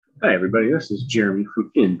Hi, everybody. This is Jeremy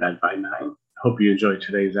from In Bed by Nine. Hope you enjoyed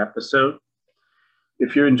today's episode.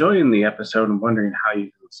 If you're enjoying the episode and wondering how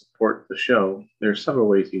you can support the show, there are several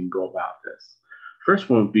ways you can go about this.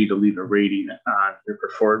 First one would be to leave a rating on your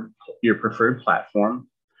preferred platform.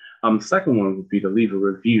 Second one would be to leave a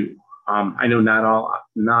review. I know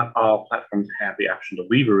not all platforms have the option to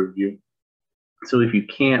leave a review, so if you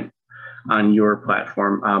can't on your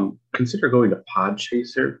platform, consider going to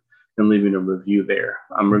Podchaser and leaving a review there.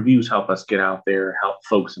 Reviews help us get out there, help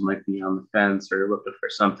folks that might be on the fence or looking for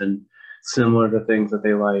something similar to things that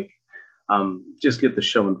they like. Just get the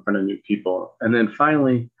show in front of new people. And then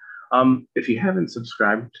finally, if you haven't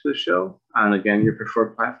subscribed to the show on, again, your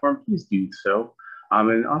preferred platform, please do so.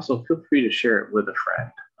 And also feel free to share it with a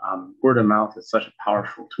friend. Word of mouth is such a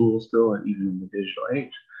powerful tool still, and even in the digital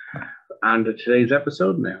age. On to today's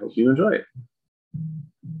episode, and I hope you enjoy it.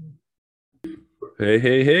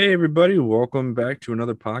 Hey, everybody. Welcome back to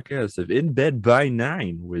another podcast of In Bed by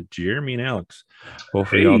Nine with Jeremy and Alex.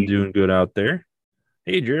 Hopefully, y'all doing good out there.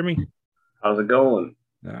 Hey, Jeremy. How's it going?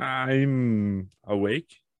 I'm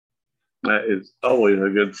awake. That is always a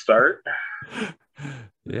good start.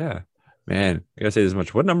 Yeah. Man, I gotta say this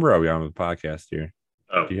much. What number are we on with the podcast here?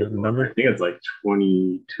 Oh, do you have a number? I think it's like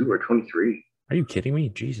 22 or 23. Are you kidding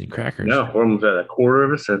me? Jeez and crackers. No, we're almost at a quarter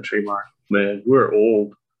of a century mark. Man, we're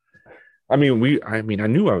old. I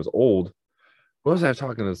knew I was old. What was I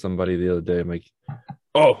talking to somebody the other day? I'm like,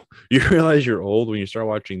 oh, you realize you're old when you start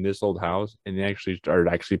watching This Old House and you actually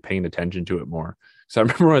started paying attention to it more. So I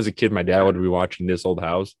remember when I was a kid, my dad would be watching This Old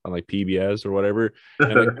House on like PBS or whatever.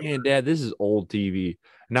 And I'm like, man, Dad, this is old TV.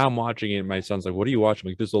 Now I'm watching it. And my son's like, what are you watching?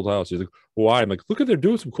 I'm like, This Old House. He's like, why? I'm like, look at they're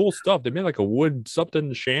doing some cool stuff. They made like a wood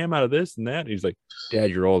something sham out of this and that. And he's like, Dad,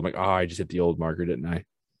 you're old. I'm like, I just hit the old marker, didn't I?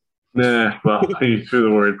 Nah, well, you threw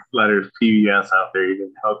the word letters PBS out there. You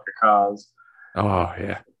didn't help your cause. Oh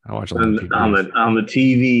yeah, I watch a lot of on the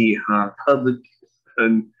TV, public,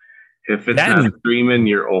 and if it's not streaming,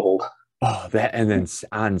 you're old. Oh, that, and then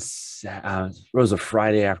it was a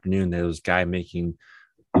Friday afternoon. There was a guy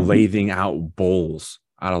lathing out bowls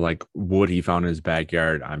out of like wood he found in his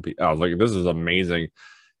backyard. I was like, this is amazing.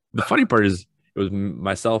 The funny part is, it was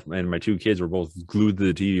myself and my two kids were both glued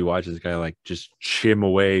to the TV watching this guy like just chim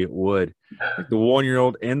away wood. Like the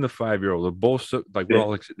 1-year-old and the 5-year-old, they're both we're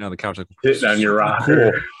all like sitting on the couch like sitting on your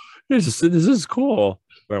rocker. Cool. This is cool.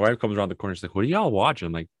 My wife comes around the corner. She's like, "What are y'all watching?"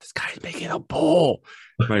 I'm like, "This guy's making a bowl."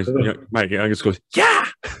 My youngest goes, "Yeah."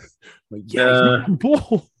 I'm like, yeah, a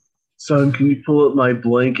bowl. Son, can you pull up my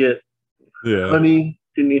blanket? Yeah, honey,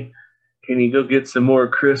 can you go get some more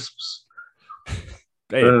crisps?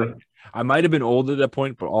 Hey, I might have been old at that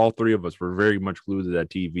point, but all three of us were very much glued to that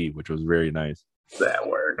TV, which was very nice. That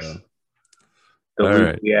works.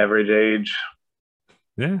 The average age.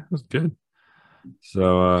 Yeah, it was good.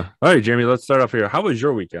 So, all right, Jeremy, let's start off here. How was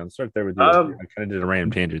your weekend? Let's start there with you. I kind of did a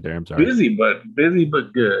random tangent there. I'm sorry. Busy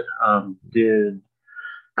but good. Did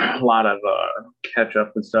a lot of catch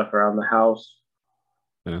up and stuff around the house.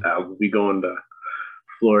 Yeah. We'll be going to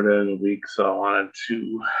Florida in a week, so I wanted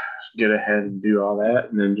to get ahead and do all that,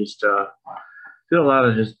 and then just did a lot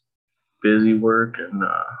of just busy work and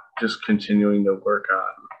just continuing to work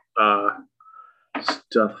on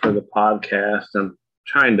stuff for the podcast. I'm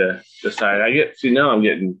trying to decide.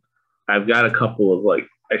 I've got a couple of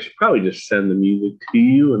I should probably just send the music to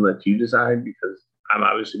you and let you decide, because I'm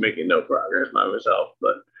obviously making no progress by myself.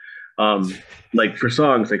 But for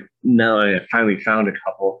songs, now I finally found a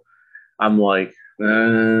couple, I'm like,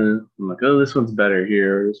 oh, this one's better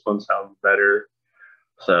here. This one sounds better.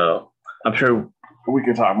 So I'm sure we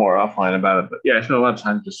can talk more offline about it. But yeah, I spent a lot of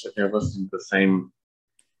time just sitting there listening to the same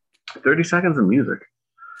 30 seconds of music.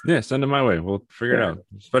 Yeah, send it my way. We'll figure it out.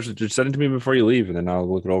 Especially just send it to me before you leave, and then I'll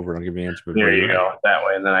look it over and I'll give you an answer. There you go. That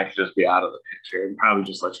way, and then I can just be out of the picture and probably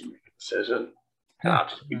just let you make a decision. Yeah.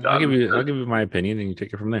 I'll give you my opinion, and you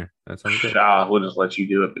take it from there. That sounds good. We'll just let you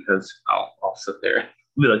do it, because I'll sit there.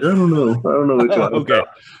 Be like, I don't know which one. Okay,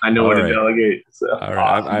 I know what to delegate. So. All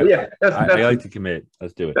right, I like to commit.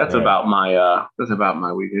 Let's do it. That's about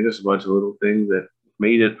my weekend. Just a bunch of little things that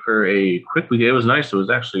made it for a quick weekend. It was nice. It was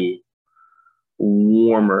actually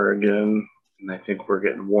warmer again, and I think we're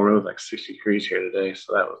getting warmer. It was like 60 degrees here today,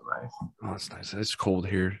 so that was nice. Oh, it's nice. It's cold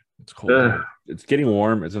here. It's cold. It's getting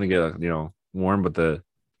warm. It's gonna get warm, but the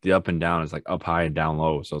up and down is like up high and down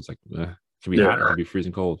low. So it's like it can be hot. It can be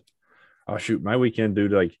freezing cold. Oh shoot, my weekend,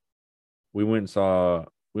 dude. We went to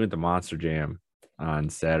Monster Jam on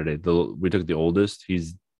Saturday. We took the oldest.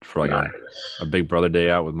 He's for a big brother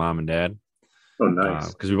day out with mom and dad. Oh,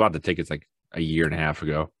 nice. Because we bought the tickets like a year and a half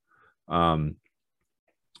ago.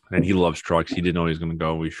 And he loves trucks. He didn't know he was going to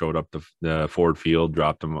go. We showed up the Ford Field,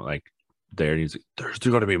 dropped him like there, and he's like, "There's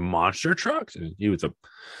going to be monster trucks," and he was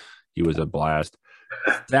a blast.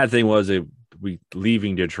 Sad thing was we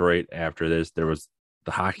leaving Detroit after this. There was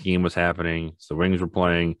the hockey game was happening. So the Wings were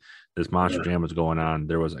playing. This Monster Jam was going on.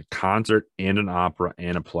 There was a concert and an opera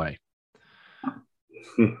and a play.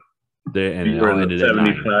 You It were all in ended the at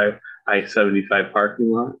 75 I-75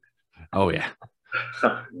 parking lot. Oh yeah.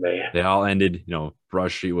 Oh, man. They all ended,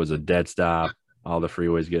 Brush Street was a dead stop. All the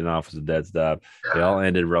freeways getting off was a dead stop. They all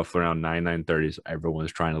ended roughly around 9:30. So everyone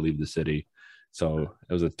was trying to leave the city. So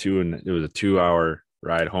it was a 2-hour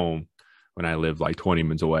ride home when I lived like 20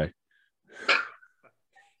 minutes away.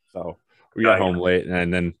 So we got home late,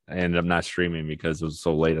 and then I ended up not streaming because it was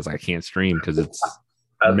so late. I was like, I can't stream because it's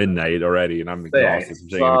midnight already, and I'm exhausted from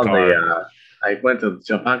sitting in the car. I went to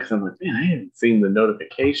jump on because I'm like, man, I hadn't seen the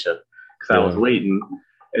notification because I was waiting.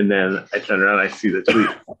 And then I turn around, I see the tweet.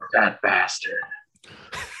 That bastard.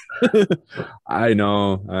 I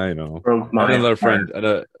know. Broke my another heart.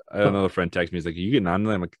 another friend texted me. He's like, "You getting on?"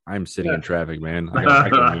 I'm like, "I'm sitting in traffic, man. I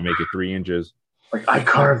can only make it 3 inches." Like, I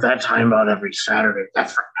carve that time out every Saturday.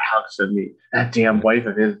 That's for Alex and me. That damn wife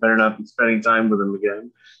of his better not be spending time with him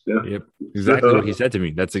again. Yep, exactly what he said to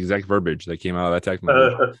me. That's the exact verbiage that came out of that text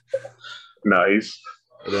message. Nice.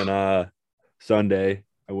 And then Sunday,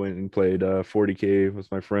 I went and played 40K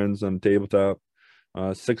with my friends on tabletop.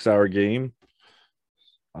 6-hour game.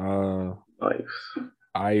 Nice.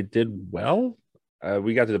 I did well.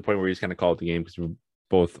 We got to the point where we just kind of called the game because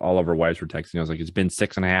all of our wives were texting. I was like, "It's been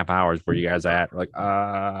 6.5 hours. Where you guys at?" We're like,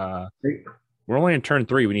 we're only in turn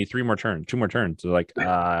 3. We need 2 more turns. So like,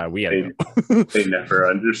 we had they never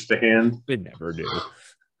understand. They never do.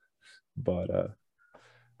 But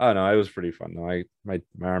I don't know. It was pretty fun though. My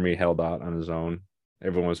army held out on his own.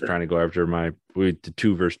 Everyone was trying to go after we did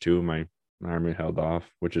 2 versus 2. My army held off,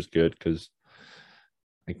 which is good because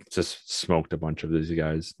I just smoked a bunch of these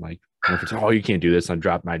guys. Like, it's, you can't do this. I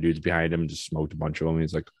dropped my dudes behind him and just smoked a bunch of them.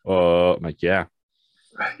 He's like, "Oh," I'm like, yeah,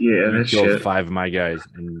 you killed 5 of my guys,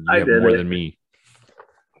 and you have more than me.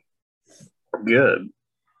 Good.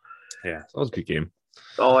 Yeah, so that was a good game.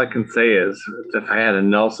 All I can say is, if I had a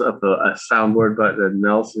Nelson, a soundboard button, a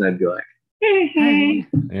Nelson, I'd be like,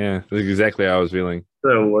 yeah, that's exactly how I was feeling.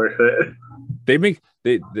 So worth it. They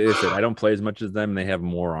said I don't play as much as them. They have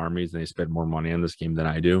more armies and they spend more money on this game than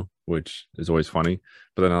I do, which is always funny.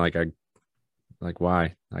 But then I like,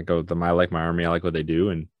 why? I go, I like my army. I like what they do,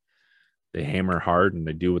 and they hammer hard and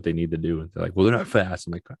they do what they need to do. They're like, well, they're not fast.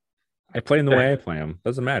 I'm like, I play them the way I play them.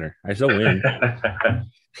 Doesn't matter. I still win.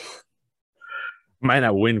 Might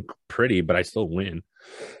not win pretty, but I still win.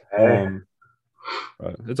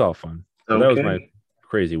 But it's all fun. So that was my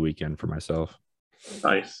crazy weekend for myself.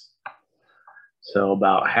 Nice. So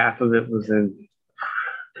about half of it was in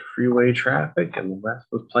freeway traffic and the rest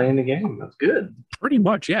was playing the game. That's good. Pretty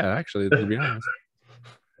much, yeah, actually, to be honest.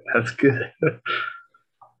 That's good.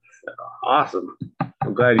 Awesome.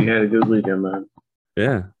 I'm glad you had a good weekend, man.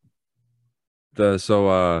 Yeah. Last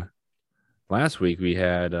week we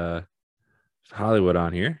had Hollywood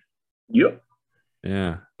on here. Yep.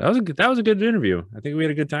 Yeah. That was a good interview. I think we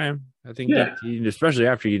had a good time. I think especially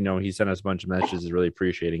after he sent us a bunch of messages really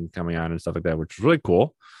appreciating coming on and stuff like that, which was really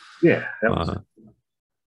cool. Yeah.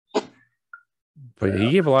 But he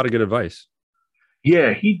gave a lot of good advice.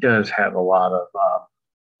 Yeah, he does have a lot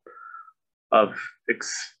of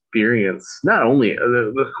experience. Not only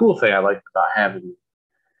the cool thing I like about having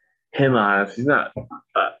him on is he's not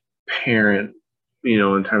a parent,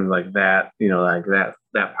 in terms of like that, like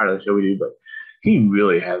that part of the show we do, but he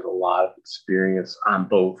really has a lot of experience on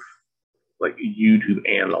both like YouTube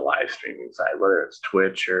and the live streaming side, whether it's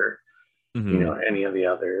Twitch or any of the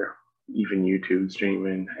other, even YouTube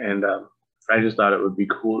streaming. And I just thought it would be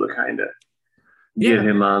cool to kind of get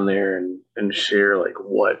him on there and share like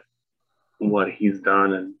what he's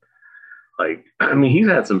done. And like, I mean, he's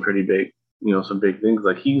had some pretty big, some big things.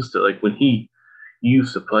 Like he used to, like when he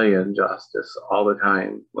used to play Injustice all the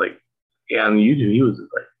time, like on YouTube, he was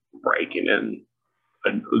like breaking in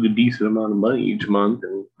a decent amount of money each month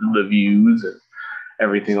and the views and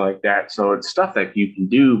everything like that. So it's stuff that you can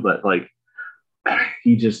do, but like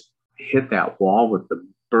he just hit that wall with the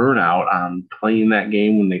burnout on playing that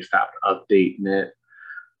game when they stopped updating it.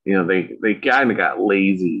 They kind of got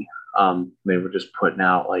lazy. They were just putting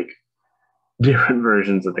out like different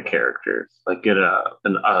versions of the characters, like get a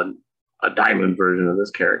diamond version of this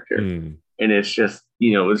character. And it's just,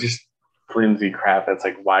 it's just flimsy crap. It's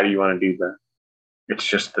like, why do you want to do that? It's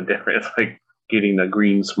just the difference. It's like getting a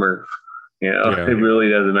green Smurf. It really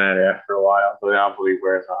doesn't matter after a while. The monopoly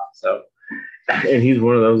wears off. So, and he's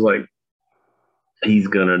one of those like he's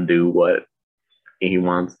gonna do what he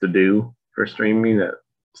wants to do for streaming, that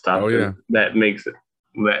Oh stuff yeah. that makes it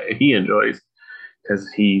that he enjoys, because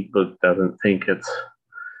he doesn't think it's,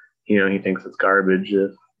 he thinks it's garbage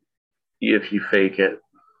if you fake it.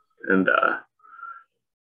 And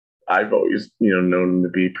I've always, known him to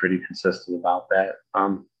be pretty consistent about that.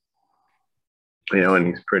 And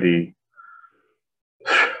he's pretty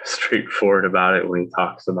straightforward about it when he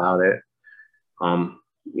talks about it.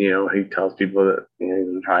 He tells people that, he's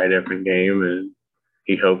gonna try a different game and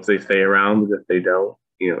he hopes they stay around, but if they don't,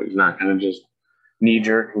 he's not gonna just knee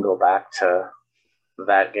jerk and go back to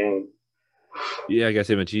that game. Yeah, I guess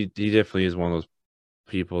he definitely is one of those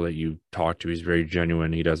people that you talk to. He's very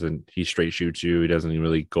genuine. He straight shoots you. He doesn't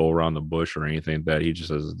really go around the bush or anything. That he just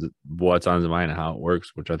says what's on his mind and how it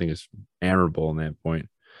works, which I think is admirable in that point.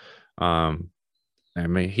 I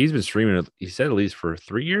mean, he's been streaming. He said at least for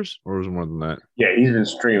 3 years, or was it more than that? Yeah, he's been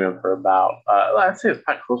streaming for about. I'd say it's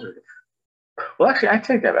probably closer to. Well, actually, I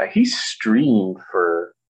take that back. He streamed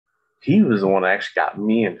for. He was the one that actually got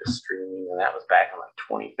me into streaming, and that was back in like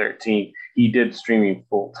 2013. He did streaming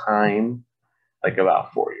full time, like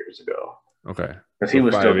about 4 years ago. Okay, Because so he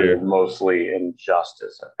was still 5 years. doing mostly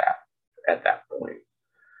Injustice at that point.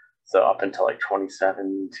 So up until like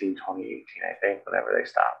 2017, 2018, I think, whenever they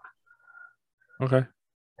stopped. Okay,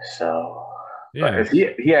 So, yeah, but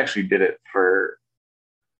he actually did it for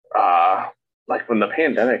like when the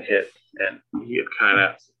pandemic hit, and he had kind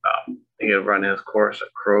of he had run his course at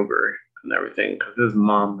Kroger and everything, because his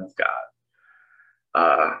mom has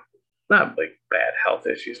got not like bad health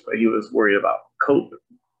issues, but he was worried about COVID,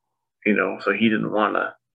 so he didn't want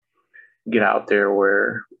to get out there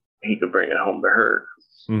where he could bring it home to her.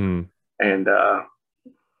 mm-hmm. And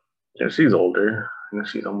she's older,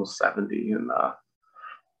 she's almost 70, and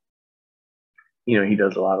he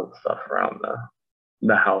does a lot of stuff around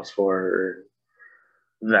the house for her,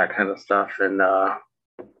 that kind of stuff. And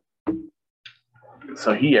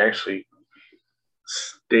so he actually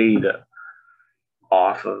stayed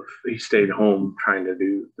he stayed home trying to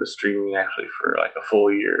do the streaming actually for like a full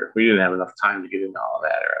year. We didn't have enough time to get into all of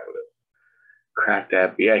that, or I would have cracked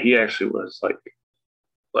that. But yeah, he actually was like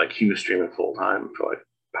he was streaming full time for like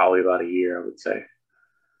probably about a year, I would say.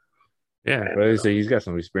 Yeah, And but I say he's got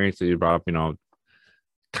some experience that you brought up.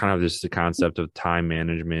 Kind of just the concept of time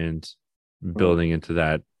management, building into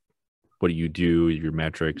that. What do you do? Your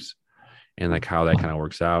metrics, and like how that kind of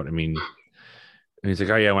works out. I mean, and he's like,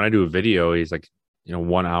 oh yeah, when I do a video, he's like,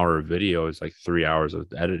 1 hour of video is like 3 hours of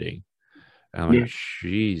editing. And I'm like,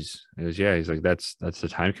 jeez. He goes, yeah. He's like, that's the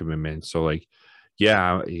time commitment. So like,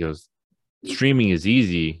 yeah. He goes, streaming is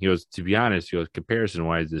easy. He goes, to be honest, he goes, comparison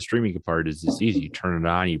wise, the streaming part is just easy. You turn it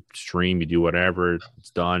on, you stream, you do whatever,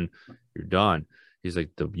 it's done, you're done. He's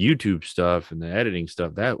like, the YouTube stuff and the editing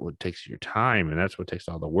stuff, that what takes your time, and that's what takes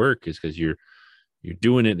all the work, is because you're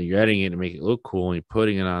doing it and you're editing it to make it look cool, and you're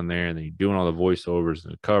putting it on there, and then you're doing all the voiceovers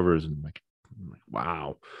and the covers, and I'm like,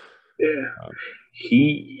 wow. Yeah.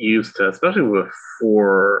 He used to, especially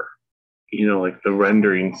before, like the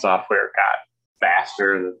rendering software got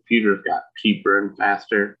faster and the computers got cheaper and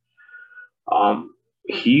faster.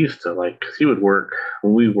 He used to, like, because he would work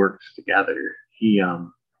when we worked together. He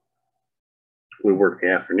would work the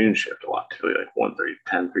afternoon shift a lot too, like 1:30 to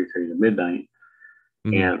 10, 3:30 to midnight,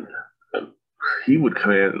 and he would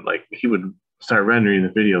come in, like he would start rendering the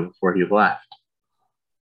video before he left,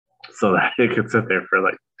 so that it could sit there for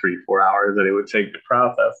like 3-4 hours that it would take to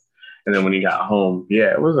process. And then when he got home,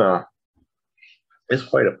 yeah, it's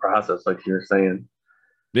quite a process, like you were saying.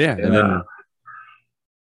 Yeah, and then I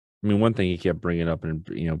mean, one thing he kept bringing up and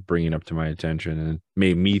bringing up to my attention and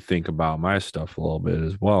made me think about my stuff a little bit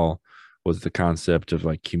as well was the concept of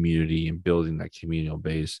like community and building that communal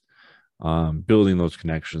base, building those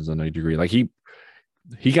connections on a degree. Like he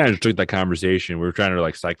kind of took that conversation. We were trying to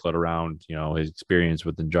like cycle it around, his experience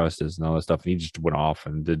with Injustice and all that stuff. And he just went off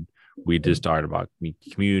and we just talked about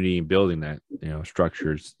community and building that,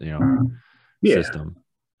 structures, system.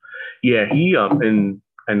 Yeah, he and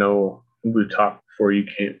I know we talked before we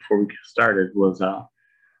get started was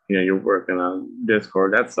you're working on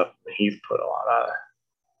Discord. That's something he's put a lot of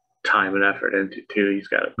time and effort into too. He's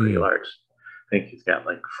got a pretty large, I think he's got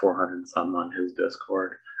like 400 some on his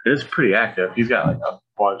Discord. It's pretty active. He's got like a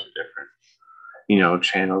bunch of different,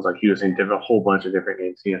 channels. Like he was in a whole bunch of different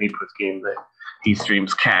games. He puts games that he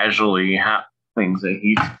streams casually, things that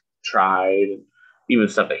he's tried, and even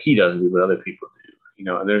stuff that he doesn't do, but other people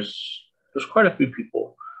do. And there's quite a few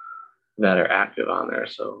people that are active on there,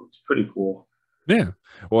 so it's pretty cool. Yeah.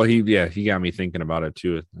 Well, he got me thinking about it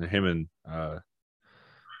too. Him and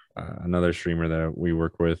another streamer that we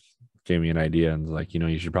work with gave me an idea and was like,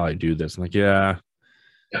 you should probably do this. I'm like, yeah,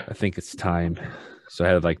 I think it's time. So I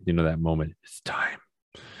had like, that moment. It's time.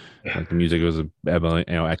 Like the music was,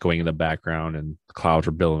 echoing in the background, and the clouds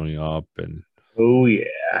were billowing up, and Oh yeah.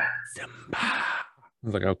 Simba. I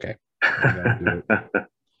was like, okay, I gotta do it.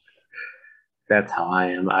 That's how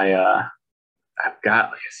I am. I've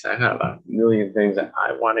got, like I said, I got a million things that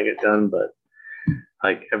I want to get done, but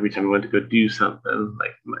like every time I went to go do something,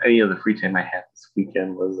 like any of the free time I had this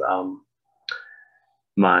weekend was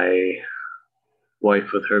my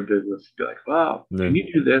wife with her business would be like, "Wow, can Then,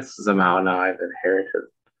 you do this?" Somehow now I've inherited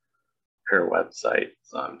her website,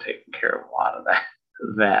 so I'm taking care of a lot of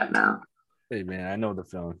that now. hey man, I know the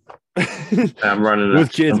feeling. I'm running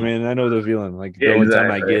With kids, man, I know the feeling. Like the yeah, only time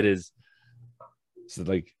I exactly. get is so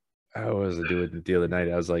like I was doing it the other night.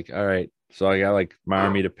 I was like, all right, so I got like my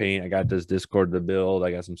army to paint. I got this Discord to build.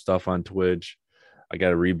 I got some stuff on Twitch. I got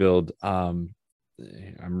to rebuild. I'm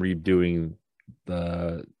redoing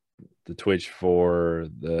the Twitch for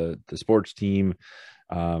the sports team,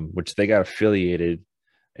 which they got affiliated,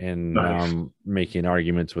 and now Nice. I'm making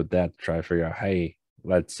arguments with that to try to figure out, hey,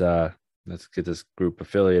 let's get this group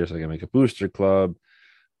affiliated so I can make a booster club.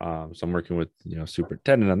 So I'm working with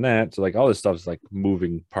superintendent on that. So like all this stuff is like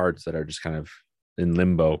moving parts that are just kind of in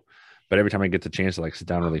limbo. But every time I get the chance to like sit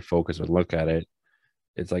down, really focus and look at it,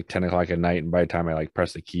 it's like 10 o'clock at night. And by the time I like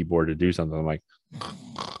press the keyboard to do something, I'm like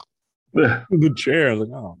the chair. I was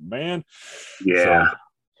like, oh man. Yeah. So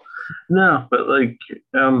No, but like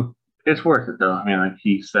it's worth it though. I mean, like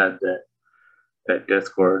he said that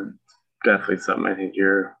Discord definitely something I think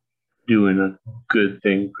you're doing a good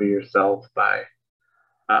thing for yourself by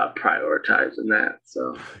prioritizing that.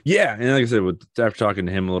 So yeah, and like I said, after talking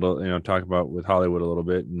to him a little, talk about with Hollywood a little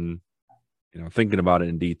bit, and thinking about it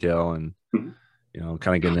in detail, and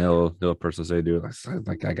kind of getting the little person to say, "Dude,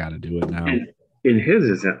 like I got to do it now." and his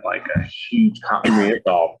isn't like a huge company. I mean, it's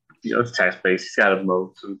all it's text based. He's got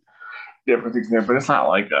emotes and different things there, but it's not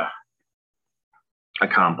like a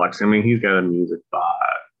complex. I mean, he's got a music bot,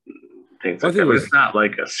 things Well, I like think that, it but was. it's not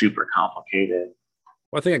like a super complicated.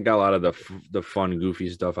 Well, I think I got a lot of the fun, goofy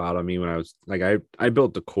stuff out of me when I was like, I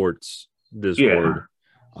built the courts Yeah,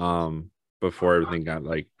 Discord, before everything got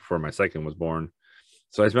like before my second was born.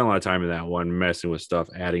 So I spent a lot of time in that one, messing with stuff,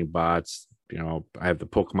 adding bots. I have the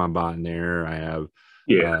Pokemon bot in there. I have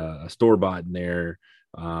yeah. a store bot in there.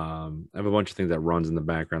 I have a bunch of things that runs in the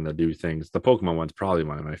background that do things. The Pokemon one's probably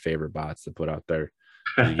one of my favorite bots to put out there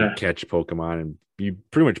because you can catch Pokemon and you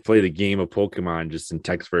pretty much play the game of Pokemon just in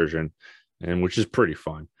text version, and which is pretty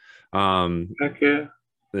fun. Heck yeah.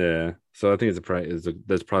 Yeah, so I think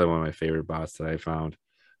that's probably one of my favorite bots that I found.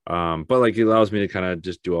 But like it allows me to kind of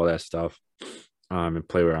just do all that stuff, and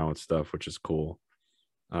play around with stuff, which is cool.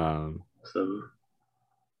 Um, So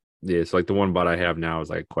yeah, so like the one bot I have now is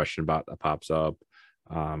like a question bot that pops up.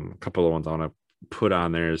 A couple of ones I want to put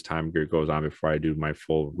on there as time goes on before I do my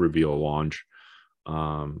full reveal launch,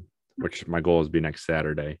 which my goal is to be next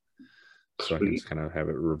Saturday, so I can sweet. just kind of have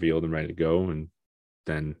it revealed and ready to go, and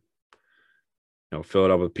then fill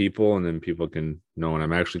it up with people, and then people can know when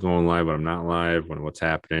I'm actually going live, when I'm not live, what's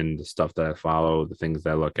happening, the stuff that I follow, the things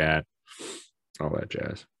that I look at, all that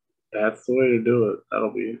jazz. That's the way to do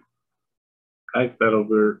it. I think that'll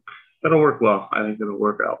work. That'll work well. I think it'll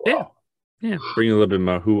work out Yeah, well. yeah. Bring a little bit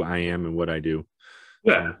about who I am and what I do.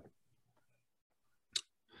 Yeah,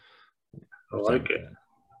 So I I'm excited like with it. that.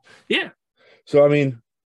 Yeah. So I mean,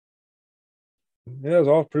 yeah, it was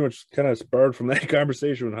all pretty much kind of spurred from that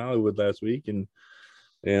conversation with Hollywood last week, and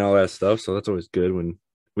all that stuff. So that's always good when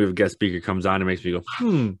we have a guest speaker comes on and makes me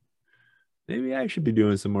go, maybe I should be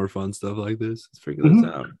doing some more fun stuff like this. Let's figure this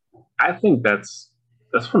Mhm. out. I think that's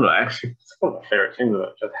one of my favorite things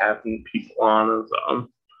about just having people on is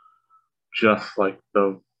just like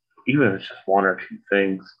the even if it's just one or two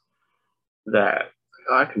things that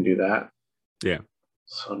oh, I can do that. Yeah,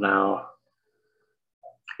 So now,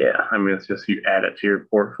 yeah, I mean it's just you add it to your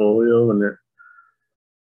portfolio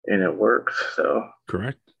and it works. So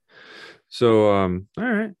correct. So all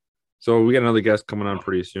right. So we got another guest coming on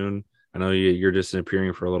pretty soon. I know you're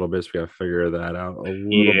disappearing for a little bit, so we got to figure that out a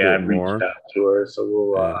little yeah, bit I've reached more. out to her, so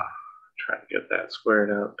we'll Yeah, try to get that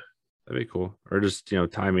squared up. that'd be cool. Or just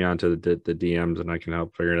tie me onto the DMs and I can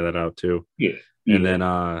help figure that out too. Yeah, And yeah, then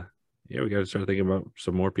yeah, we got to start thinking about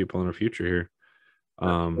some more people in the future here.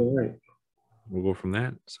 that's all right. We'll go from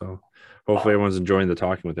that. So hopefully everyone's enjoying the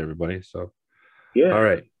talking with everybody. So all Yeah,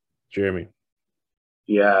 right, Jeremy,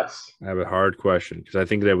 yes, I have a hard question because I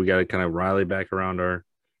think that we got to kind of rally back around our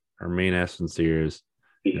main essence here is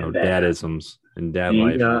yeah, that, dadisms and dad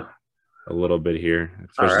life yeah. a little bit here, All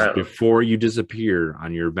especially right, before you disappear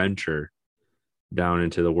on your venture down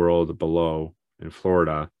into the world below in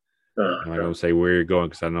Florida. I'm not gonna say where you're going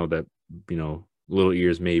because I know that little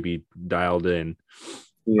ears may be dialed in.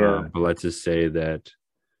 Yeah. But let's just say that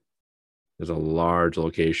there's a large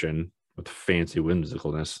location with fancy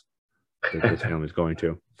whimsicalness that this family's going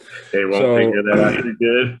to. They won't So, figure that out. You're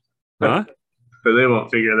good. huh? But they won't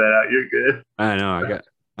figure that out. You're good. I know.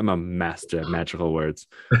 I'm a master at magical words.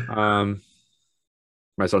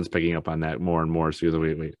 My son's picking up on that more and more. So he's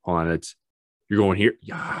like, wait, hold on. You're going here.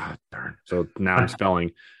 Yeah, darn. So now I'm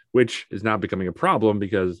spelling, which is now becoming a problem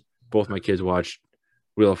because both my kids watched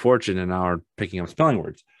Wheel of Fortune and now are picking up spelling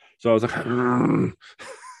words. So I was like,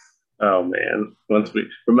 Oh man. Once we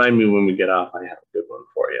remind me when we get off, I have a good one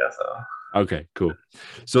for you. So okay, cool.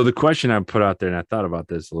 So the question I put out there, and I thought about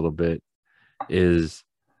this a little bit, is,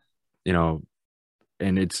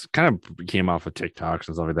 and it's kind of came off of TikToks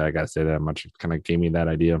and stuff like that. I gotta say that much. It kind of gave me that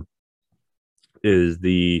idea. Is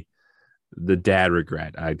the dad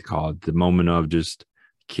regret, I'd call it, the moment of just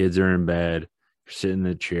kids are in bed, you're sitting in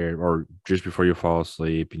the chair, or just before you fall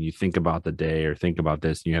asleep, and you think about the day or think about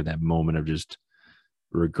this, and you have that moment of just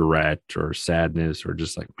regret or sadness, or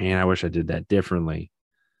just like, man, I wish I did that differently.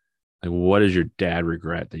 Like, what is your dad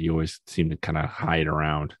regret that you always seem to kind of hide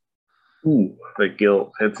around? ooh, the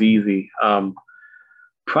guilt. It's easy.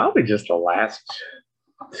 Probably just the last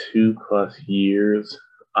 2+ years.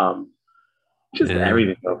 Um, just Yeah.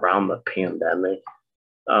 everything around the pandemic.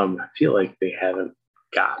 I feel like they haven't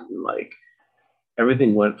gotten like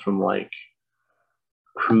everything went from like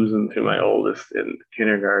cruising through my oldest in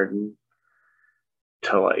kindergarten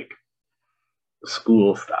to like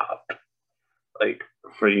school stopped. Like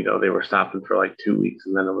for they were stopping for like 2 weeks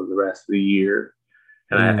and then it was the rest of the year.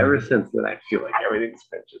 And ever Mm. since then, I feel like everything's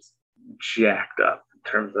been just jacked up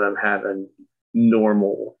in terms of them having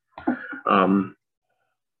normal, um,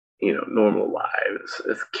 normal lives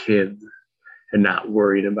as kids and not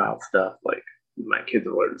worried about stuff like my kids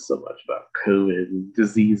have learned so much about COVID and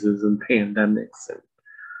diseases and pandemics and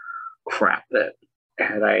crap that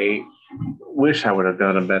had I wish I would have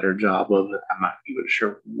done a better job of it. I'm not even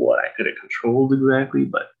sure what I could have controlled exactly,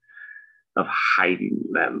 but of hiding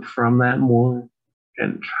them from that more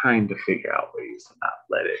and trying to figure out ways to not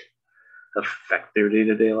let it affect their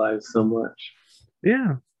day-to-day lives so much.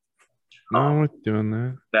 Yeah. No, I'm Um, with doing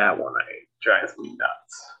that. that one drives me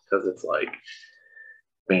nuts because it's like,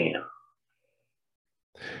 man,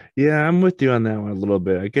 Yeah, I'm with you on that one a little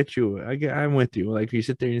bit. I get you. I'm with you. Like, if you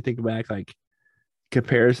sit there and you think back, like,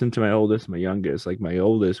 comparison to my oldest, my youngest, like my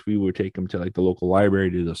oldest, we would take him to like the local library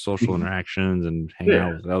to do the social interactions and hang out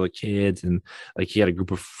yeah, with other kids. And like he had a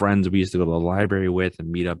group of friends we used to go to the library with and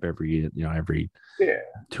meet up every yeah,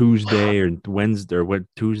 Tuesday or Wednesday or what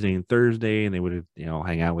Tuesday and Thursday. And they would,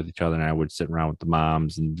 hang out with each other. And I would sit around with the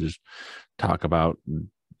moms and just talk about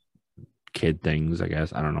kid things, I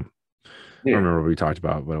guess. I don't know. I yeah. don't remember what we talked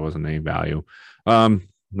about, but it wasn't any value.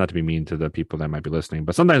 Not to be mean to the people that might be listening,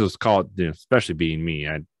 but sometimes let's call it, especially being me.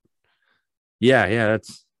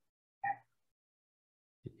 That's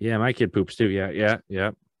my kid poops too. Yeah.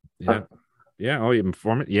 Oh, you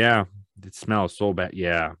inform it. Yeah, it smells so bad.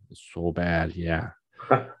 Yeah, it's so bad. Yeah.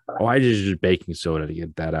 Oh, I just use baking soda to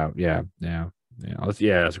get that out. That's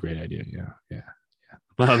a great idea. Yeah.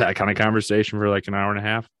 Well, that kind of conversation for like an hour and a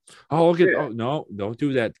half. Oh, no, don't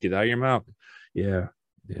do that. Get out of your mouth. Yeah,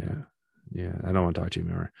 yeah, yeah. I don't want to talk to you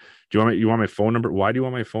anymore. You want my phone number? Why do you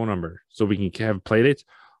want my phone number? So we can have play dates?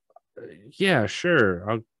 Yeah,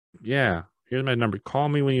 sure. Yeah. Here's my number. Call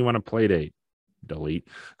me when you want to play date. Delete.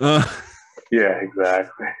 Yeah,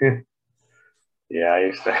 exactly. Yeah, I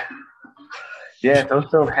used to. Yeah, those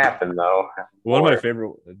don't happen though. One of my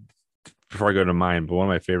favorite, before I go to mine, but one of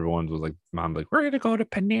my favorite ones was like, mom, like, we're going to go to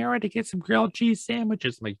Panera to get some grilled cheese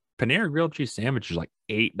sandwiches. I'm like, Panera grilled cheese sandwich is like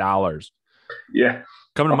 $8. Yeah.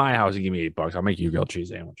 Come to my house and give me $8. I'll make you a grilled cheese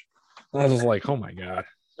sandwich. I was like, oh my God.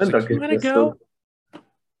 And Like, don't you get want to this. go?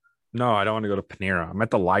 No, I don't want to go to Panera. I'm at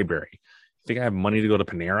the library. You think I have money to go to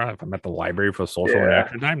Panera if I'm at the library for social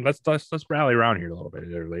interaction time? Let's rally around here a little bit,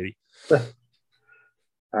 there, lady.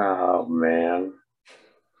 Oh man.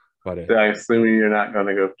 But So I assume you're not going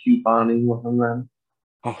to go couponing with them then.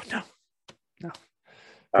 oh no.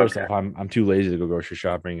 First Okay. off, I'm too lazy to go grocery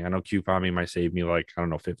shopping. I know couponing might save me like, I don't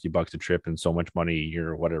know, $50 a trip and so much money a year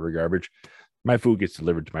or whatever garbage. My food gets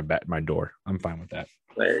delivered to my door. I'm fine with that.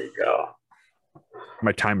 There you go.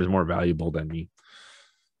 My time is more valuable than me.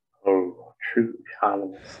 Oh, true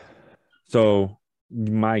economist. So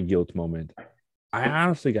my guilt moment, I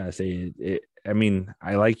honestly gotta say I mean,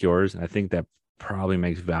 I like yours, and I think that probably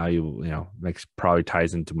probably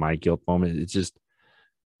ties into my guilt moment. It's just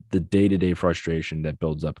the day-to-day frustration that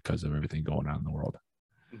builds up because of everything going on in the world.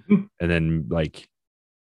 Mhm. And then like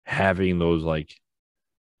having those like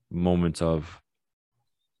moments of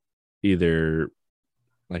either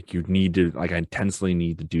like you need to, like I intensely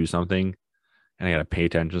need to do something and I got to pay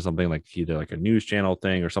attention to something, like either like a news channel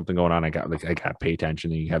thing or something going on. I got to pay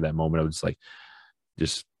attention. And you have that moment of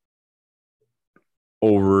just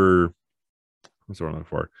over, what's the word I'm looking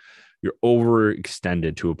for? You're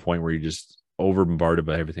overextended to a point where you're just over bombarded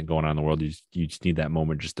by everything going on in the world. You just need that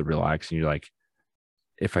moment just to relax. And you're like,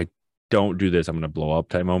 if I don't do this, I'm going to blow up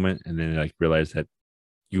type moment. And then like realize that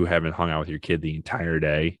you haven't hung out with your kid the entire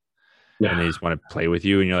day and they just want to play with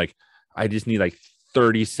you. And you're like, I just need like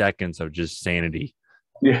 30 seconds of just sanity.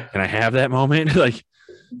 Yeah. Can I have that moment? Like,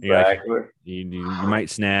 Exactly. like you might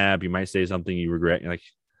snap, you might say something you regret. You're like,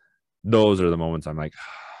 those are the moments I'm like,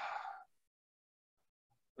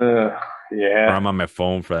 yeah. or I'm on my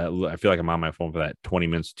phone for that. I feel like I'm on my phone for that 20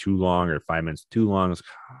 minutes too long or 5 minutes too long.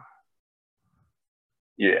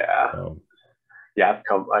 Yeah. So, Yeah.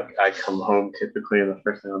 I come home typically, and the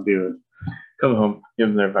first thing I'll do is come home, give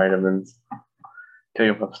them their vitamins,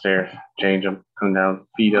 take them upstairs, change them, come down,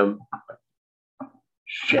 feed them.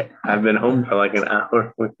 Shit, I've been home for like an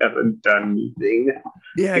hour. We haven't done anything.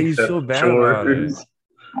 yeah, you feel bad about it.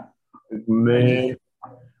 Man.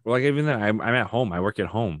 Well, like even then, I'm at home. I work at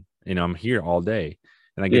home. I'm here all day,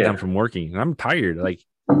 and I get done from working, and I'm tired. Like,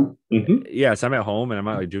 yes, I'm at home, and I'm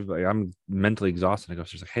not I'm mentally exhausted. I go,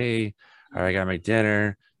 she's like, hey, all right, I gotta make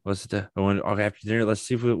dinner. What's the after dinner? Let's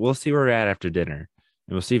see if we'll see where we're at after dinner,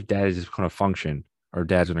 and we'll see if Dad is just going to function or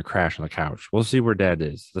Dad's going to crash on the couch. We'll see where Dad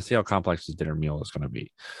is. Let's see how complex his dinner meal is going to be.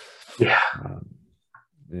 Yeah.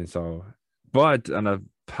 And so, but on a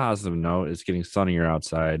positive note, it's getting sunnier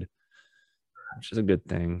outside, which is a good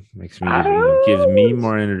thing. Gives me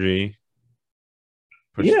more energy.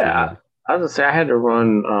 Yeah, I was gonna say I had to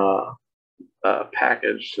run a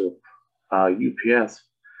package to UPS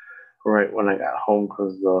right when I got home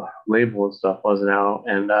because the label and stuff wasn't out,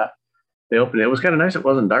 and they opened it. It was kind of nice. It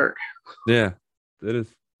wasn't dark. Yeah, it is.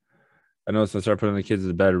 I know. So I started putting the kids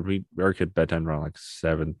to bed. Our kid bedtime around like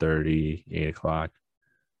 7:30, 8 o'clock.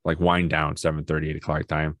 Like wind down 7:30, 8 o'clock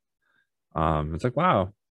time. It's like,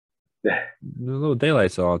 wow, there's a little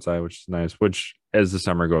daylight still outside, which is nice. Which, as the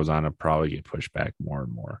summer goes on, it'll probably get pushed back more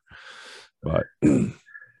and more. But,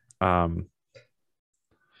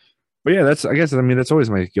 but yeah, that's that's always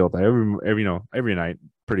my guilt. Every night,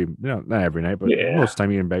 not every night, but most of the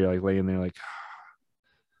time you're in bed, you're like laying there, like,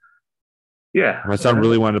 yeah. My son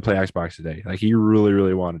really wanted to play Xbox today. Like he really,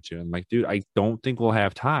 really wanted to. I'm like, dude, I don't think we'll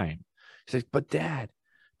have time. He's like, but dad,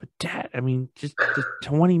 I mean, just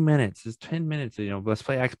 20 minutes, just 10 minutes, let's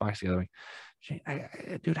play Xbox together. Like,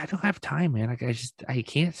 dude, I don't have time, man. Like, I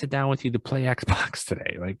can't sit down with you to play Xbox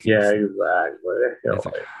today. Like, yeah, exactly. It's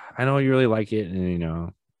like, I know you really like it,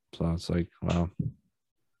 and so it's like, well,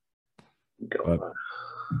 but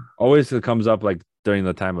always it comes up like during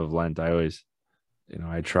the time of Lent. I always,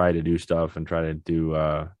 I try to do stuff and try to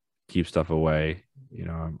do keep stuff away.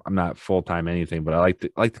 I'm not full-time anything, but I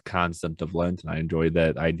like the concept of Lent, and I enjoyed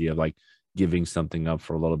that idea of like giving something up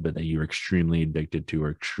for a little bit that you're extremely addicted to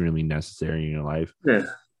or extremely necessary in your life. Yeah.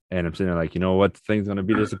 And I'm sitting there like, what thing's going to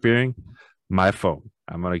be disappearing? My phone.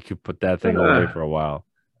 I'm going to put that thing away for a while.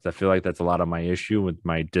 I feel like that's a lot of my issue with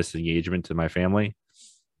my disengagement to my family.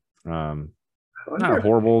 Not a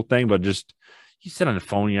horrible thing, but just you sit on the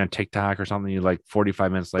phone, you're on TikTok or something, you're like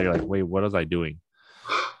 45 minutes later, like, wait, what was I doing?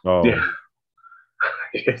 Oh, yeah.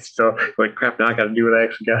 It's so like crap. Now I got to do what I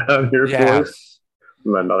actually got out here for.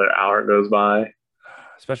 And another hour goes by.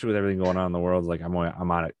 Especially with everything going on in the world, like I'm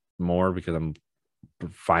on it more because I'm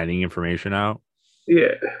finding information out.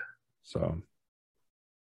 Yeah. So,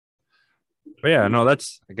 but yeah, no,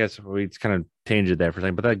 that's, I guess we kind of changed it there for a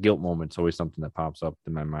second, but that guilt moment's always something that pops up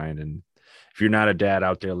in my mind. And if you're not a dad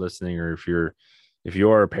out there listening, or if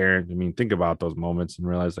you're a parent, I mean, think about those moments and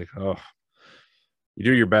realize like, oh, you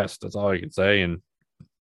do your best. That's all I can say. And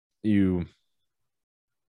you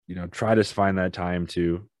try to find that time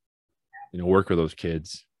to, work with those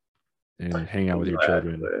kids and hang out with your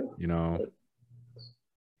children,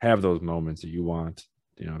 have those moments that you want.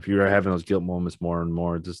 If you're having those guilt moments more and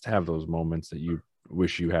more, just have those moments that you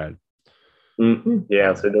wish you had. Mm-hmm.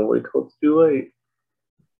 Yeah, so don't wait till it's too late.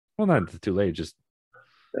 Well, not too late. Just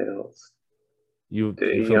you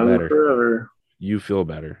feel better. Forever. You feel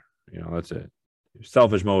better. That's it.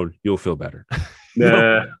 Selfish mode. You'll feel better.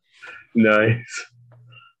 Nah, nice.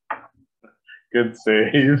 Good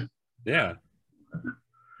save. Yeah.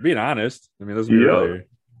 Being honest. I mean, let's be real here.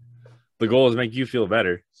 The goal is to make you feel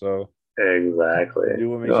better. So exactly. Do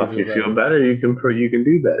what makes you feel better, you can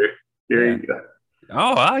do better. Here you go.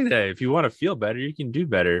 Oh, I like that. If you want to feel better, you can do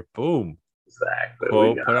better. Boom. Exactly.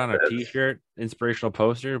 Put on a t-shirt, inspirational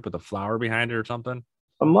poster, put the flower behind it or something.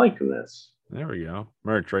 I'm liking this. There we go.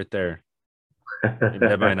 Merch right there. In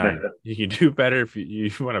Bed by 9. You can do better if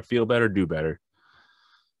you want to feel better, do better.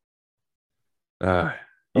 Yeah,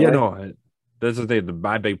 Alright. no, that's the thing.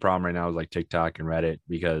 My big problem right now is like TikTok and Reddit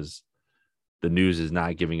because the news is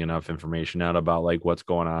not giving enough information out about like what's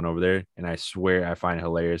going on over there. And I swear I find it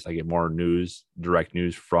hilarious. I get more news, direct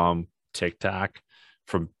news from TikTok,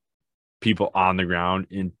 from people on the ground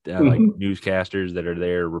in like Mhm. newscasters that are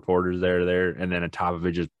there, reporters that are there, and then on top of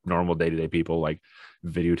it, just normal day to day people like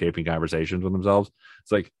videotaping conversations with themselves.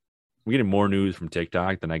 It's like I'm getting more news from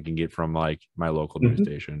TikTok than I can get from like my local news Mhm.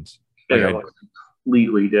 stations. Like Yeah, it looks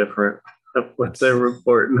completely different of what they're it's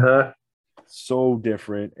reporting, huh? so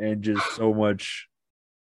different and just so much.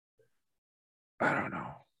 I don't know.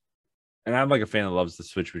 And I'm like a fan that loves to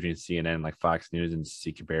switch between CNN, like Fox News, and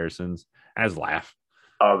see comparisons. I just laugh.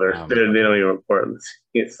 Oh, Um, they don't even report this.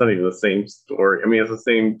 It's not even the same story. I mean, it's the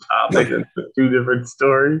same topic. It's just two different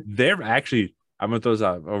stories. they're actually, I'm gonna throw this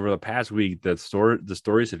out over the past week. The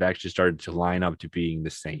stories have actually started to line up to being the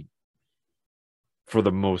same for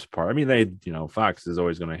the most part. I mean, Fox is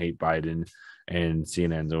always going to hate Biden, and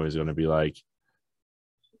CNN's always going to be like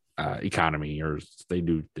economy, or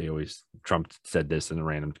they always Trump said this in a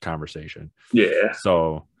random conversation. Yeah.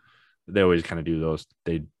 So they always kind of do those.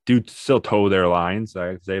 They do still toe their lines,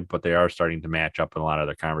 I'd say, but they are starting to match up in a lot of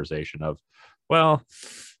their conversation of, well,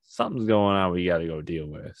 something's going on we got to go deal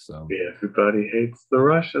with. So, Yeah, everybody hates the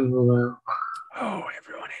Russians now. oh,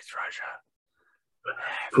 everyone hates Russia.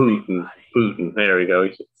 Putin. Everybody. Putin. There we go. We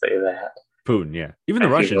should say that. Putin, yeah. Even the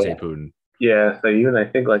I think, Russians hate Putin. yeah, so even I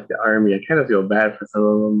think like the army, I kind of feel bad for some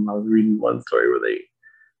of them. I was reading one story where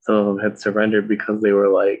some of them had surrendered because they were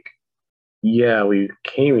like, yeah, we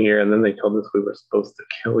came here and then they told us we were supposed to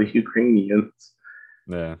kill Ukrainians.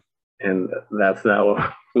 Yeah. And that's not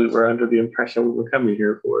what we were under the impression we were coming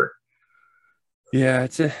here for. Yeah,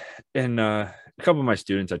 it's a, and a couple of my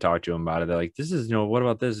students I talked to them about it. They're like, "This is, what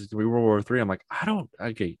about this? It's gonna be World War III." I'm like, I don't.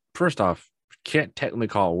 Okay, first off, can't technically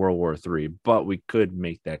call it World War III, but we could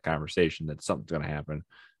make that conversation that something's gonna happen.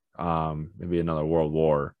 Maybe another World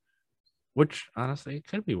War, which honestly it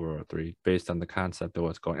could be World War III based on the concept of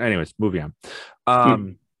what's going. Anyways, moving on.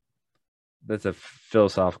 Hmm. That's a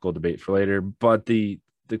philosophical debate for later. But the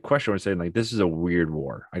question was saying like this is a weird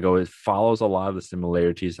war. I go, it follows a lot of the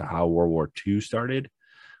similarities to how World War II started,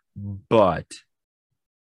 but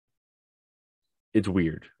it's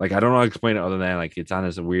weird. Like I don't know how to explain it other than like it's on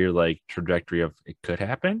this weird like trajectory of it could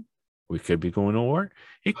happen. We could be going to war.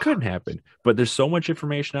 It couldn't happen. But there's so much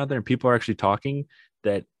information out there and people are actually talking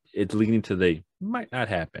that it's leading to the might not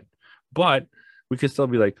happen. But we could still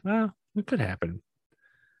be like, it could happen.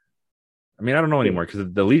 I mean, I don't know Yeah. anymore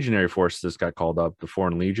because the legionary forces got called up, the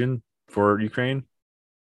Foreign Legion for Ukraine,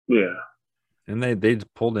 Yeah. and they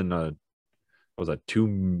pulled in what was that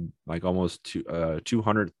almost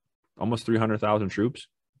 200, almost 300,000 troops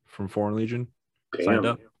from Foreign Legion signed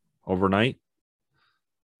Damn. up overnight.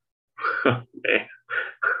 Man.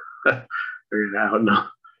 We're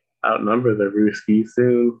gonna outnumber the Ruskies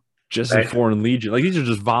soon. Just in Back, Foreign Legion, like these are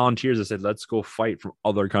just volunteers that said, "Let's go fight from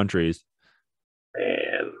other countries."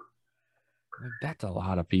 man. Like that's a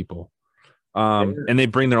lot of people. Yeah. And they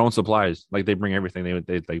bring their own supplies. Like they bring everything.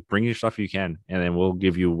 They like bring your stuff you can, and then we'll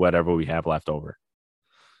give you whatever we have left over.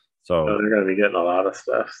 So So they're gonna be getting a lot of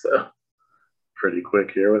stuff. So pretty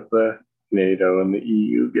quick here with the NATO and the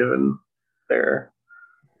EU giving their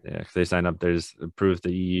yeah, they signed up. There's approved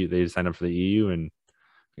the EU. They signed up for the EU, and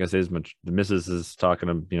I guess as much the missus is talking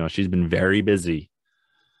to she's been very busy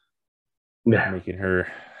making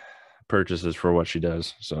her purchases for what she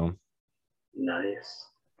does. So nice.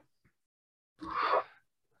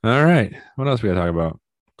 all right, what else we gotta talk about?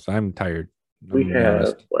 Because I'm tired. I'm We gonna be have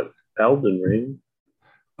honest. what Elden Ring.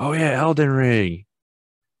 Oh yeah, Elden Ring,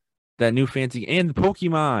 that new fancy, and the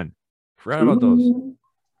Pokemon. Forgot about those. Ooh,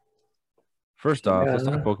 First off, let's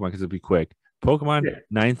talk yeah. Pokemon because it'll be quick. Pokemon Yeah.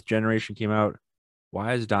 ninth generation came out.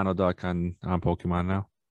 Why is Donald Duck on Pokemon now?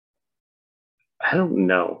 I don't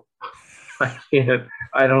know. I can't.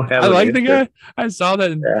 I don't have I an like the answer. guy. I saw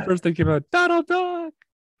that Yeah. first thing came out. Donald Duck.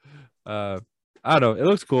 Uh, I don't know. It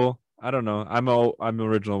looks cool. I don't know. I'm an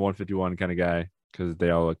original 151 kind of guy because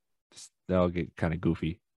they all get kind of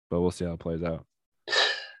goofy, but we'll see how it plays out.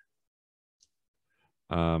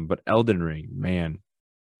 But Elden Ring, man,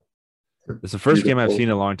 it's the first game I've Beautiful. seen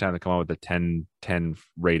in a long time to come out with a 10/10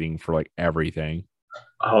 rating for like everything.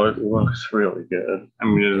 Oh, it looks really good. I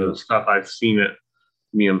mean, the It, stuff I've seen it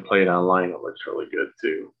being played online, it looks really good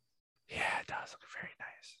too. yeah, it does look very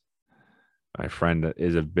nice. My friend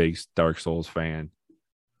is a big Dark Souls fan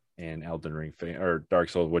and Elden Ring fan, or Dark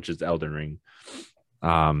Souls, which is Elden Ring.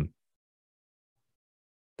 Um,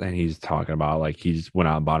 and he's talking about like he just went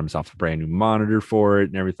out and bought himself a brand new monitor for it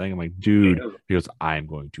and everything. I'm like, dude, he goes, I'm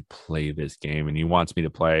going to play this game, and he wants me to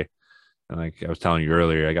play. And like I was telling you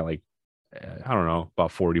earlier, I got like I don't know,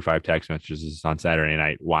 about 45 text messages on Saturday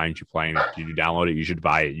night. Why aren't you playing it? Did you download it? You should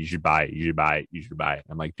buy it. You should buy it. You should buy it. You should buy it.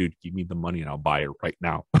 I'm like, dude, give me the money and I'll buy it right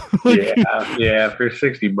now. Like, yeah. For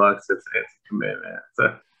 $60, it's a commitment.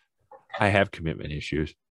 So, I have commitment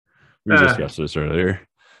issues. We discussed this earlier.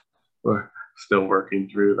 We're still working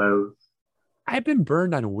through those. I've been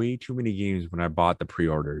burned on way too many games when I bought the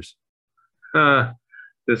pre-orders.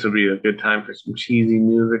 This would be a good time for some cheesy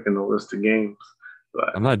music and a list of games.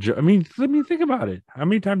 But I'm not. I mean, let me think about it. How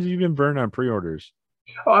many times have you been burned on pre-orders?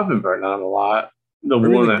 I've been burned on a lot. The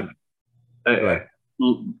Really?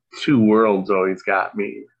 one Two Worlds always got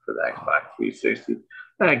me for the Xbox 360.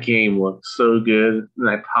 That game looked so good, and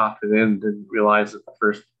I popped it in and didn't realize that the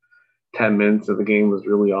first 10 minutes of the game was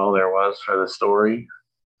really all there was for the story.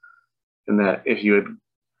 And that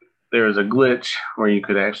there was a glitch where you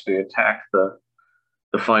could actually attack the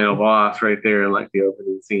final boss right there in like the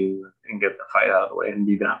opening scene and get the fight out of the way and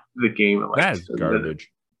beat out the game. That's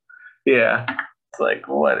garbage. Yeah. It's like,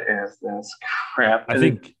 what is this crap? I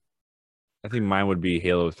think mine would be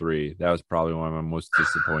Halo 3. That was probably one of my most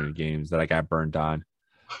disappointed games that I got burned on.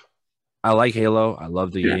 I like Halo. I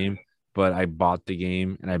love the game, but I bought the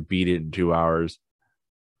game and I beat it in 2 hours.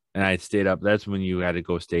 And I stayed up. That's when you had to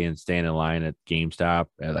go stand in line at GameStop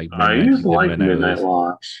at like midnight. I used to like midnight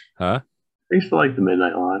launch. Huh? I used to like the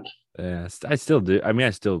midnight launch. Yeah, I still do. I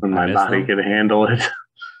mean, when my body could handle it.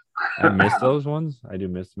 I miss those ones. I do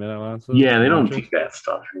miss midnight launches. Yeah, they don't do that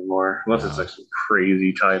stuff anymore unless it's like some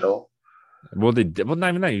crazy title. Well, not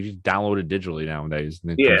even that. You just download it digitally nowadays,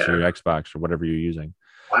 and it comes to your Xbox or whatever you're using.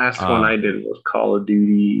 Last one I did was Call of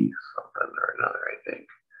Duty something or another. I think it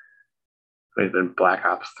might have been Black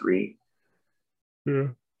Ops 3. Yeah.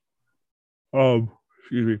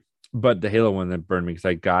 Excuse me. But the Halo one that burned me because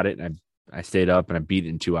I got it and I stayed up and I beat it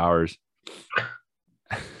in 2 hours.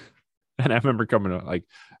 And I remember this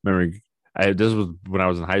was when I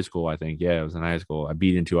was in high school, I think. Yeah, I was in high school. I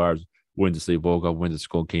beat it in 2 hours, went to sleep, woke up, went to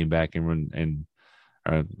school, came back and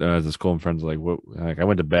I was at school and friends were like, what? Like, I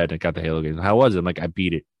went to bed and I got the Halo game. How was it? I'm like, I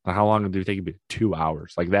beat it. How long did it take me? 2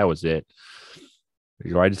 hours. Like, that was it.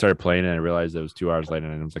 I just started playing and I realized it was 2 hours later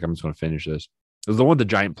and I was like, I'm just going to finish this. It was the one with the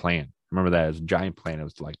giant plan. Remember that? It was a giant plan. It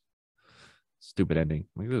was like stupid ending.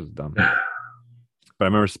 Like, this was dumb. But I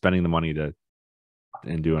remember spending the money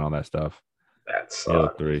and doing all that stuff. That's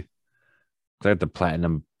Halo 3. I had the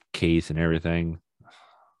platinum case and everything.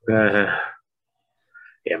 Yeah,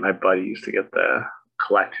 my buddy used to get the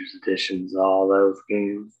collector's editions, all those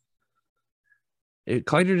games.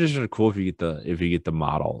 Collector editions are cool if you get the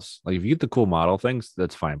models. Like if you get the cool model things,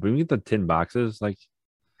 that's fine. But when you get the tin boxes, like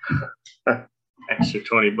extra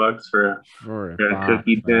 $20 for a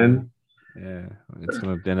cookie tin. Yeah, it's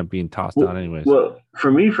gonna end up being tossed out anyways. Well, for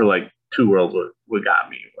me, for like Two Worlds, what got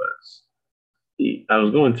me was I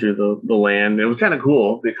was going through the land. It was kind of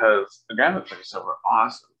cool because the graphics were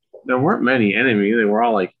awesome. There weren't many enemies. They were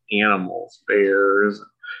all like animals, bears.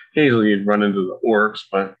 Occasionally you'd run into the orcs,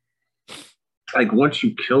 but like once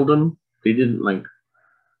you killed them, they didn't like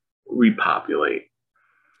repopulate.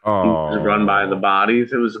 You just run by the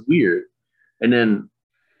bodies. It was weird. And then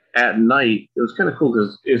at night, it was kind of cool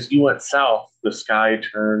because as you went south, the sky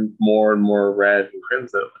turned more and more red and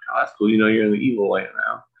crimson. Like, oh, that's cool. You know, you're in the evil land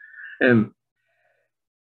now. And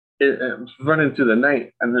it was running through the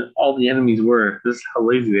night, and then all the enemies this is how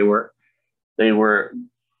lazy they were. They were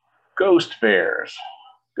ghost bears,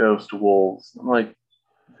 ghost wolves. I'm like,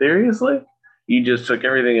 seriously? You just took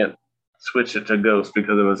everything and switched it to ghost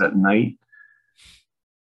because it was at night?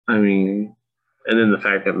 I mean, and then the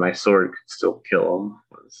fact that my sword could still kill them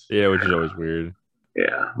was... Yeah, which is always weird.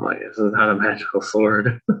 Yeah, I'm like, this is not a magical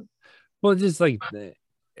sword. Well, it's just like,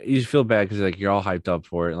 you just feel bad because like you're all hyped up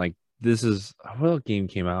for it. Like, this is what game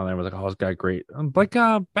came out and I was like, oh, it's got great. Like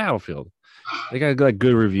Battlefield. They got like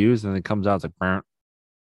good reviews and it comes out, it's like, burnt.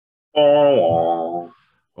 Oh.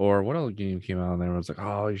 Or what other game came out and everyone's like,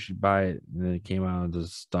 oh, you should buy it. And then it came out and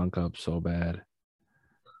just stunk up so bad.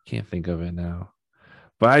 Can't think of it now.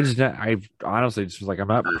 But I honestly just was like, I'm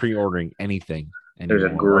not pre-ordering anything anymore.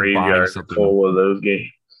 There's a graveyard full of those games.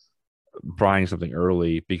 Buying something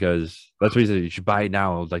early because that's what he said. You should buy it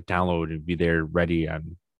now. It was like download and be there ready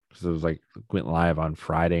on. Because it was like went live on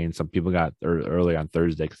Friday and some people got early on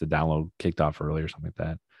Thursday because the download kicked off early or something like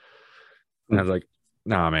that. And I was like,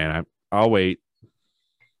 nah, man, I'll wait.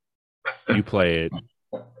 You play it.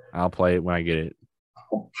 I'll play it when I get it.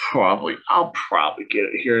 I'll probably get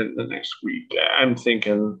it here in the next week. I'm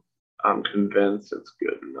convinced it's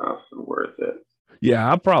good enough and worth it. Yeah,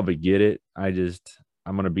 I'll probably get it. I'm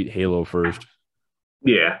gonna beat Halo first.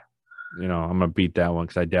 Yeah. I'm gonna beat that one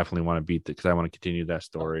because I definitely want to beat it because I want to continue that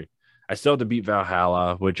story. I still have to beat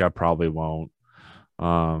Valhalla, which I probably won't.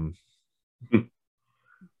 Um,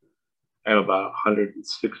 I have about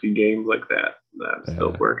 160 games like that I'm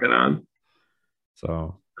still yeah, working on.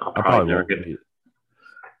 so I'll I probably probably never won't get. beat.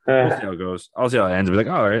 We'll see how it goes. I'll see how it ends. Be like,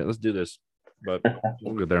 all right, let's do this. But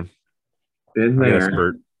we'll get there. Been I get a there.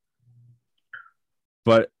 spurt.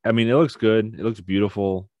 But I mean, it looks good. It looks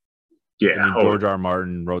beautiful. I Yeah. mean, George R. R.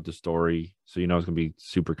 Martin wrote the story, so it's gonna be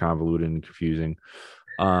super convoluted and confusing.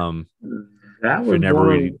 Um, That if you was never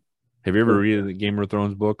read, have you ever read the Game of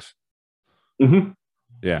Thrones books? Mhm.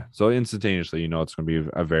 Yeah, so instantaneously, it's gonna be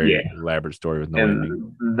a very Yeah. elaborate story with no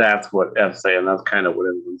ending. And that's what I'm saying. That's kind of what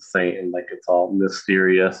it was saying. Like it's all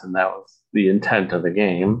mysterious, and that was the intent of the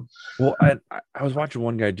game. Well, I was watching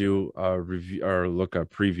one guy do a review or look a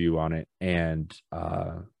preview on it, and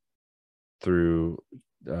through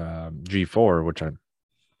G4, which I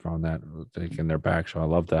found that in their back, so I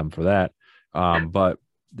love them for that. But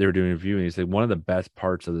they were doing a review, and he said one of the best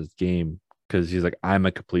parts of this game because he's like, I'm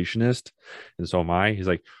a completionist, and so am I. He's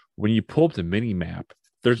like, when you pull up the mini map,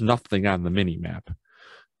 there's nothing on the mini map.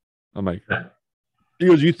 I'm like, he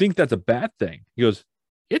goes, you think that's a bad thing? He goes,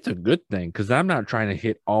 it's a good thing because I'm not trying to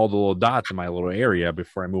hit all the little dots in my little area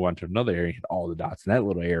before I move on to another area, hit all the dots in that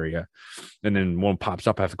little area. And then one pops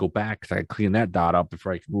up, I have to go back because I clean that dot up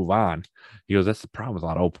before I can move on. He goes, that's the problem with a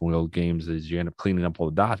lot of open world games is you end up cleaning up all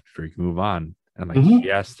the dots before you can move on. And I'm like, Mm-hmm.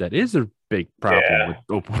 yes, that is a big problem with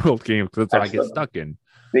Yeah, open world games because that's what I that's get the stuck in.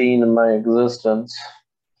 being of my existence.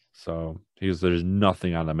 So he goes, there's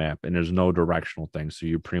nothing on the map and there's no directional thing. So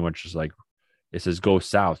you're pretty much just like, it says go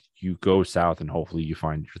south. You go south and hopefully you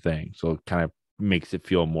find your thing. So it kind of makes it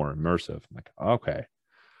feel more immersive. I'm like, okay,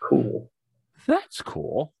 Cool. that's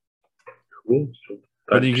cool. Cool. So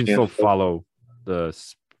But a then you can still chance to, follow the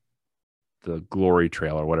glory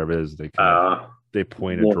trail or whatever it is. They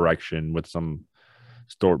point a more. direction with some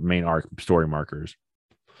main arc story markers.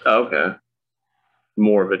 Okay.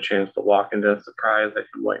 More of a chance to walk into a surprise that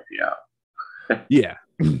can wipe you out. Yeah,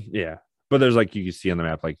 yeah. But there's like you can see on the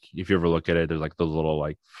map, like if you ever look at it, there's like those little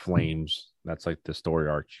like flames. That's like the story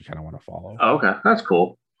arc you kind of want to follow. Okay, that's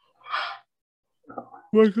cool.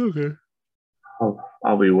 Like okay.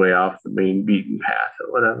 I'll be way off the main beaten path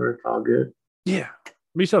or whatever. It's all good. Yeah.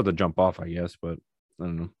 We still have to jump off, I guess, but I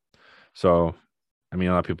don't know. So, I mean,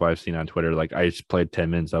 a lot of people I've seen on Twitter, like I just played 10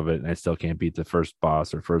 minutes of it and I still can't beat the first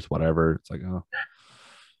boss or first whatever. It's like, oh,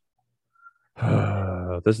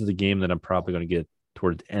 this is a game that I'm probably going to get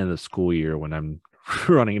towards the end of the school year when I'm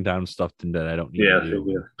running down stuff that I don't need Yeah, to so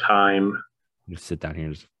do. time. Just sit down here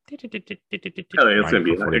and just. I think it's gonna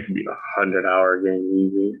be like it could be 100-hour game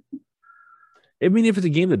easy. I mean, if it's a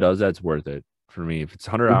game that does that, it's worth it for me. If it's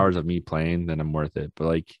 100 hours of me playing, then I'm worth it. But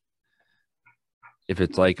like, if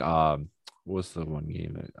it's like what's the one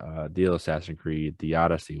game the Assassin's Creed, the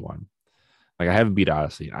Odyssey one, like I haven't beat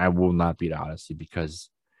Odyssey. I will not beat Odyssey because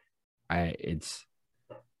it's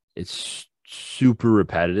super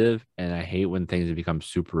repetitive, and I hate when things become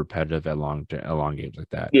super repetitive at long games like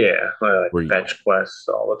that. Yeah, like Where fetch quests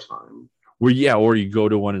all the time. or you go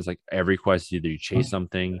to one, it's like every quest either you chase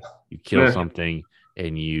something, you kill something,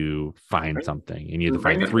 and you find something, and you have to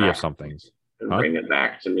find three of somethings. And Huh? bring it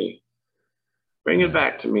back to me. Bring Yeah. it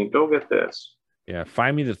back to me. Go get this. Yeah,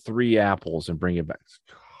 find me the 3 apples and bring it back.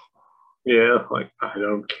 Yeah, like I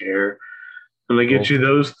don't care. I'm gonna get Go, you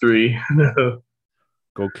those 3. No.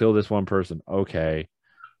 go kill this one person. Okay.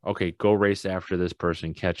 Okay, go race after this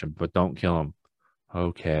person, catch him, but don't kill him.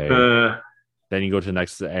 Okay. Then you go to the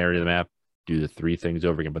next area of the map, do the 3 things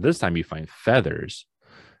over again. But this time you find feathers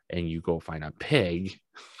and you go find a pig.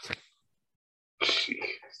 Jeez.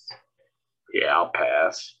 Yeah, I'll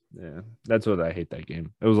pass. Yeah, that's what I hate that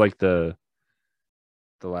game. It was like the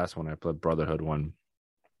last one I played, Brotherhood one.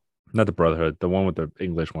 Not the Brotherhood, the one with the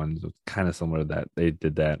English ones. Kind of similar to that. They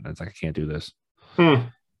did that, and it's like I can't do this. I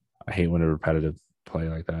hate when a repetitive play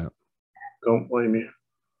like that. Don't blame me.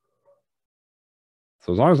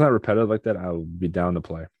 So as long as it's not repetitive like that, I'll be down to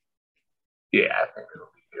play. Yeah, I think it'll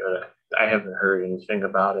be good. I haven't heard anything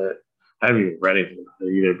about it. I haven't even read anything about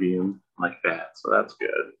it either being like that, so that's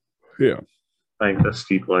good. Yeah. I think the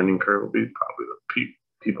steep learning curve will be probably the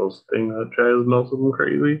people's thing that drives most of them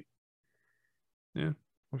crazy. Yeah,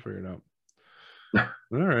 we'll figure it out.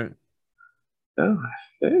 All right. Oh,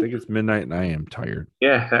 I think it's midnight and I am tired.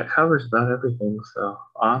 yeah, that covers about everything. So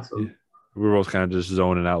awesome. Yeah. We were both kind of just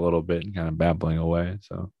zoning out a little bit and kind of babbling away.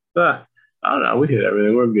 So I don't know. We hit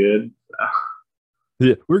everything. We're good.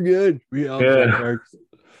 yeah, we're good. We all Yeah. sidemarks.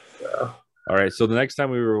 So, All right. So the next time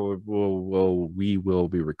we will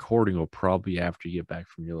be recording will probably be after you get back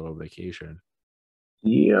from your little vacation.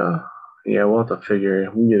 Yeah, yeah, we'll have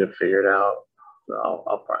to we get it figured out. So I'll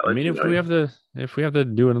I probably let mean, you know. if we have to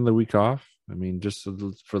do another week off, I mean, just for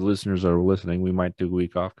the listeners that are listening, we might do a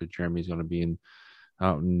week off because Jeremy's going to be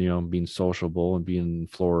out and being sociable and being in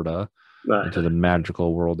Florida into the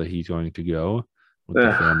magical world that he's going to go with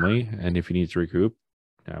the family. And if he needs to recoup,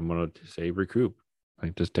 I'm going to say recoup.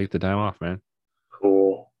 Like, just take the time off, man.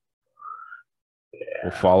 Cool.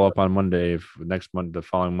 We'll Yeah. follow up on Monday, if next month, the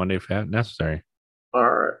following Monday, if necessary. All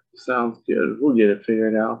right. Sounds good. We'll get it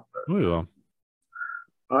figured out. We will.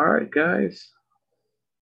 All right, guys.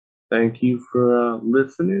 Thank you for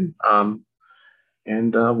listening.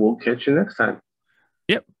 And we'll catch you next time.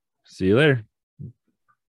 Yep. See you later.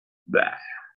 Bye.